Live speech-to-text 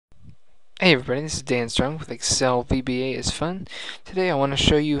Hey everybody, this is Dan Strong with Excel VBA is Fun. Today I want to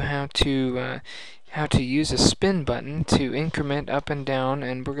show you how to use a spin button to increment up and down,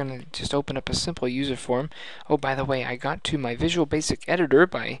 and we're going to just open up a simple user form. Oh, by the way, I got to my Visual Basic editor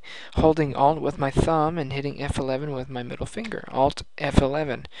by holding Alt with my thumb and hitting F11 with my middle finger. Alt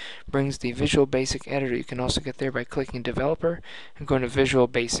F11 brings the Visual Basic editor. You can also get there by clicking Developer and going to Visual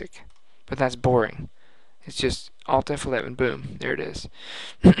Basic, but that's boring. It's just Alt F11, boom, there it is.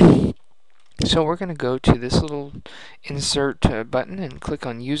 So we're going to go to this little insert button and click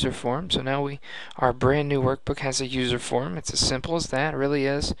on user form. So now our brand new workbook has a user form. It's as simple as that, it really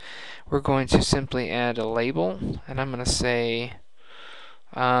is. We're going to simply add a label, and I'm going to say,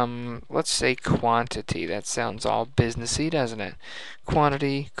 let's say quantity. That sounds all businessy, doesn't it?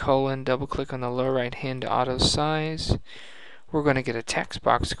 Quantity, colon, double click on the lower right hand to auto size. We're going to get a text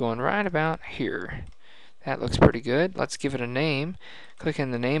box going right about here. That looks pretty good. Let's give it a name. Click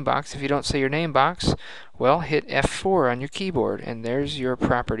in the name box. If you don't say your name box, well, hit F4 on your keyboard, and there's your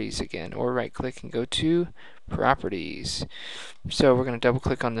properties again. Or right click and go to properties. So we're going to double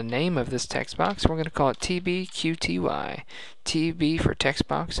click on the name of this text box. We're going to call it TBQTY. TB for text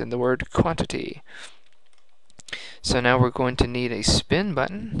box and the word quantity. So now we're going to need a spin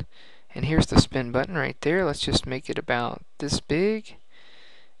button. And here's the spin button right there. Let's just make it about this big.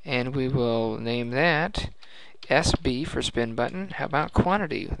 And we will name that SB for spin button. How about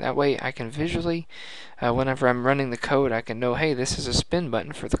quantity? That way I can visually, whenever I'm running the code, I can know, hey, this is a spin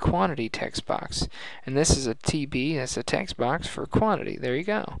button for the quantity text box. And this is a TB, that's a text box for quantity. There you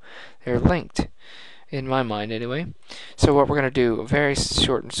go. They're linked, in my mind anyway. So what we're going to do, very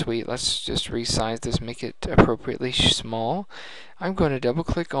short and sweet, let's just resize this, make it appropriately small. I'm going to double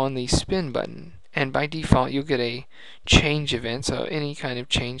click on the spin button. And by default, you'll get a change event, so any kind of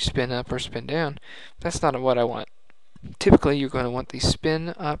change, spin up or spin down. That's not what I want. Typically, you're going to want the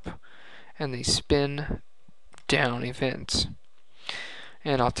spin up and the spin down events.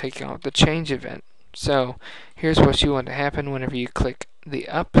 And I'll take out the change event. So here's what you want to happen whenever you click the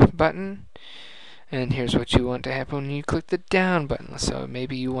up button. And here's what you want to happen when you click the down button. So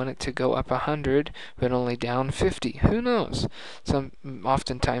maybe you want it to go up 100, but only down 50. Who knows?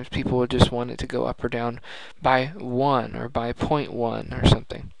 Oftentimes people will just want it to go up or down by 1 or by 0.1 or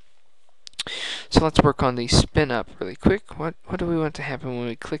something. So let's work on the spin up really quick. What do we want to happen when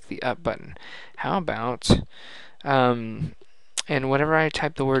we click the up button? How about, and whenever I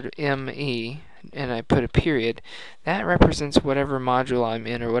type the word ME, and I put a period, that represents whatever module I'm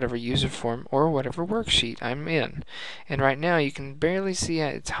in or whatever user form or whatever worksheet I'm in. And right now you can barely see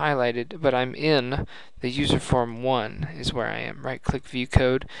it's highlighted, but I'm in the user form 1 is where I am. Right click view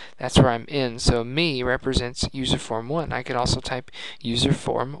code, that's where I'm in. So me represents user form 1. I could also type user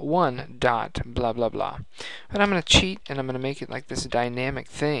form 1 dot blah blah blah. But I'm going to cheat and I'm going to make it like this dynamic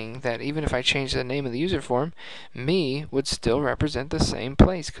thing that even if I change the name of the user form, me would still represent the same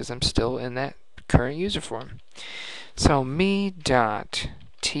place because I'm still in that current user form. So me dot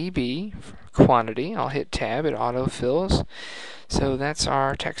TB for quantity, I'll hit tab, it autofills. So that's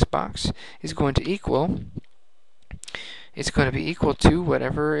our text box is going to equal, it's going to be equal to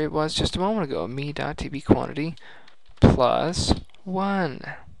whatever it was just a moment ago, me dot TB quantity plus 1.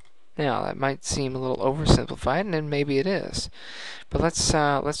 Now that might seem a little oversimplified, and maybe it is. But let's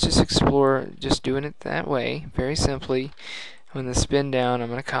just explore just doing it that way, very simply. When the spin down, I'm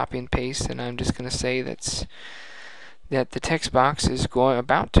going to copy and paste, and I'm just going to say that the text box is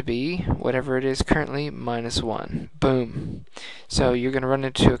about to be whatever it is currently minus 1. Boom. So you're going to run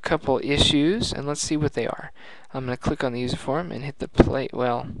into a couple issues, and let's see what they are. I'm going to click on the user form and hit the play.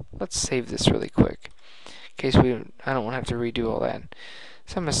 Well, let's save this really quick in case I don't want to have to redo all that.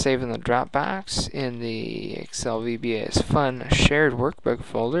 So I'm going to save in the Dropbox in the Excel VBA is Fun shared workbook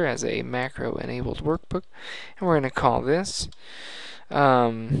folder as a macro enabled workbook, and we're going to call this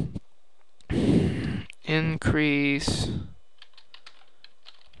increase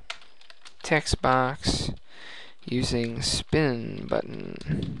text box using spin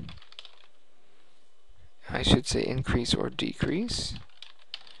button. I should say increase or decrease.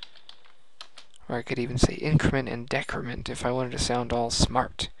 Or I could even say increment and decrement if I wanted to sound all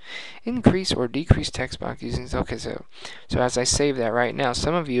smart. Increase or decrease text box using, okay, so as I save that right now,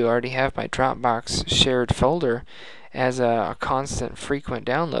 some of you already have my Dropbox shared folder as a constant frequent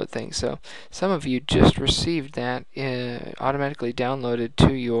download thing. So some of you just received that automatically downloaded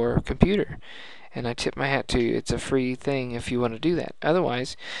to your computer. And I tip my hat to you. It's a free thing if you want to do that.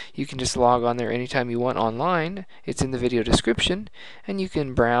 Otherwise, you can just log on there anytime you want online. It's in the video description, and you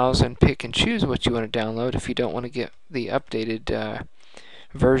can browse and pick and choose what you want to download if you don't want to get the updated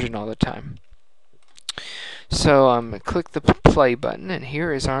version all the time. So click the play button, and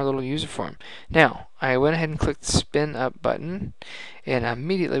here is our little user form. Now, I went ahead and clicked the spin up button, and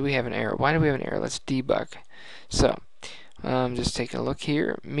immediately we have an error. Why do we have an error? Let's debug. So, just take a look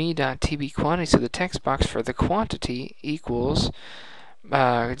here. Me.tb quantity, so the text box for the quantity equals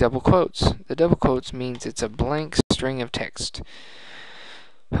double quotes. The double quotes means it's a blank string of text.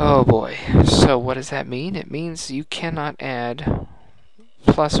 Oh boy. So what does that mean? It means you cannot add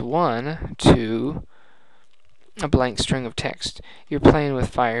 +1 to a blank string of text. You're playing with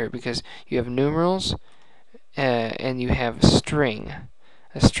fire because you have numerals and you have a string.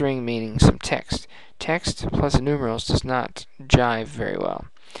 A string meaning some text. Text plus numerals does not jive very well.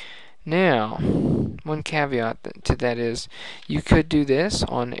 Now, one caveat to that is you could do this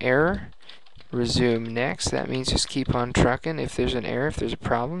on error, resume next. That means just keep on trucking. If there's an error, if there's a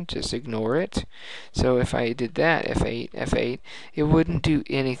problem, just ignore it. So if I did that, F8, F8, it wouldn't do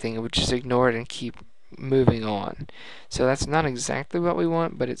anything. It would just ignore it and keep moving on. So that's not exactly what we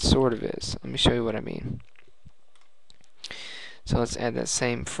want, but it sort of is. Let me show you what I mean. So let's add that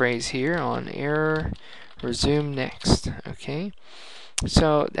same phrase here on error, resume next. Okay.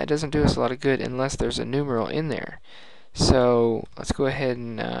 So that doesn't do us a lot of good unless there's a numeral in there. So let's go ahead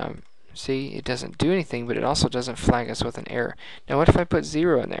and see, it doesn't do anything, but it also doesn't flag us with an error. Now what if I put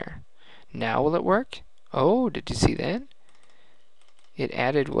 0 in there? Now will it work? Oh, did you see that? It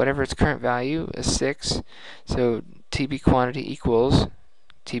added whatever its current value is 6. So TB quantity equals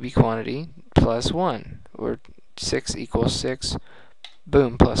TB quantity plus 1, or 6 equals 6,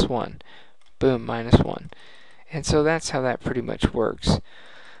 boom, plus 1, boom, minus 1. And so that's how that pretty much works.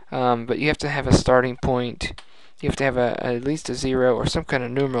 But you have to have a starting point. You have to have at least a 0 or some kind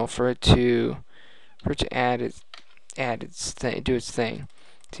of numeral for it to do its thing.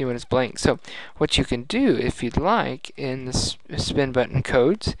 See when it's blank. So what you can do, if you'd like, in the spin button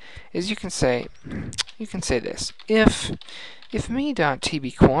codes, is you can say this: if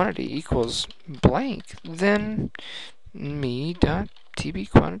me.tb quantity equals blank, then me.tb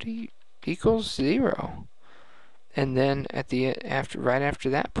quantity equals 0. And then right after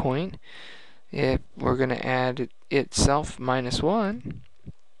that point, we're going to add itself minus 1.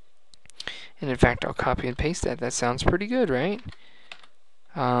 And in fact, I'll copy and paste that. That sounds pretty good, right?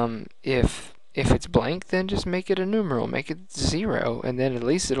 If it's blank, then just make it a numeral, make it 0, and then at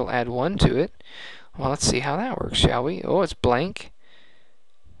least it'll add 1 to it. Well, let's see how that works, shall we? Oh, it's blank.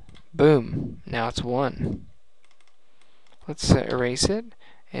 Boom. Now it's 1. Let's erase it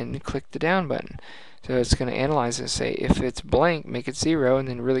and click the down button. So it's going to analyze it and say, if it's blank, make it 0, and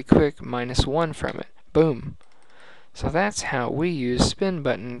then really quick, minus 1 from it. Boom. So that's how we use spin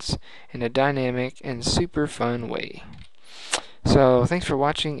buttons in a dynamic and super fun way. So thanks for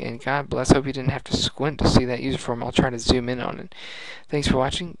watching, and God bless. Hope you didn't have to squint to see that user form. I'll try to zoom in on it. Thanks for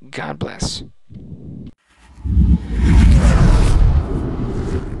watching. God bless.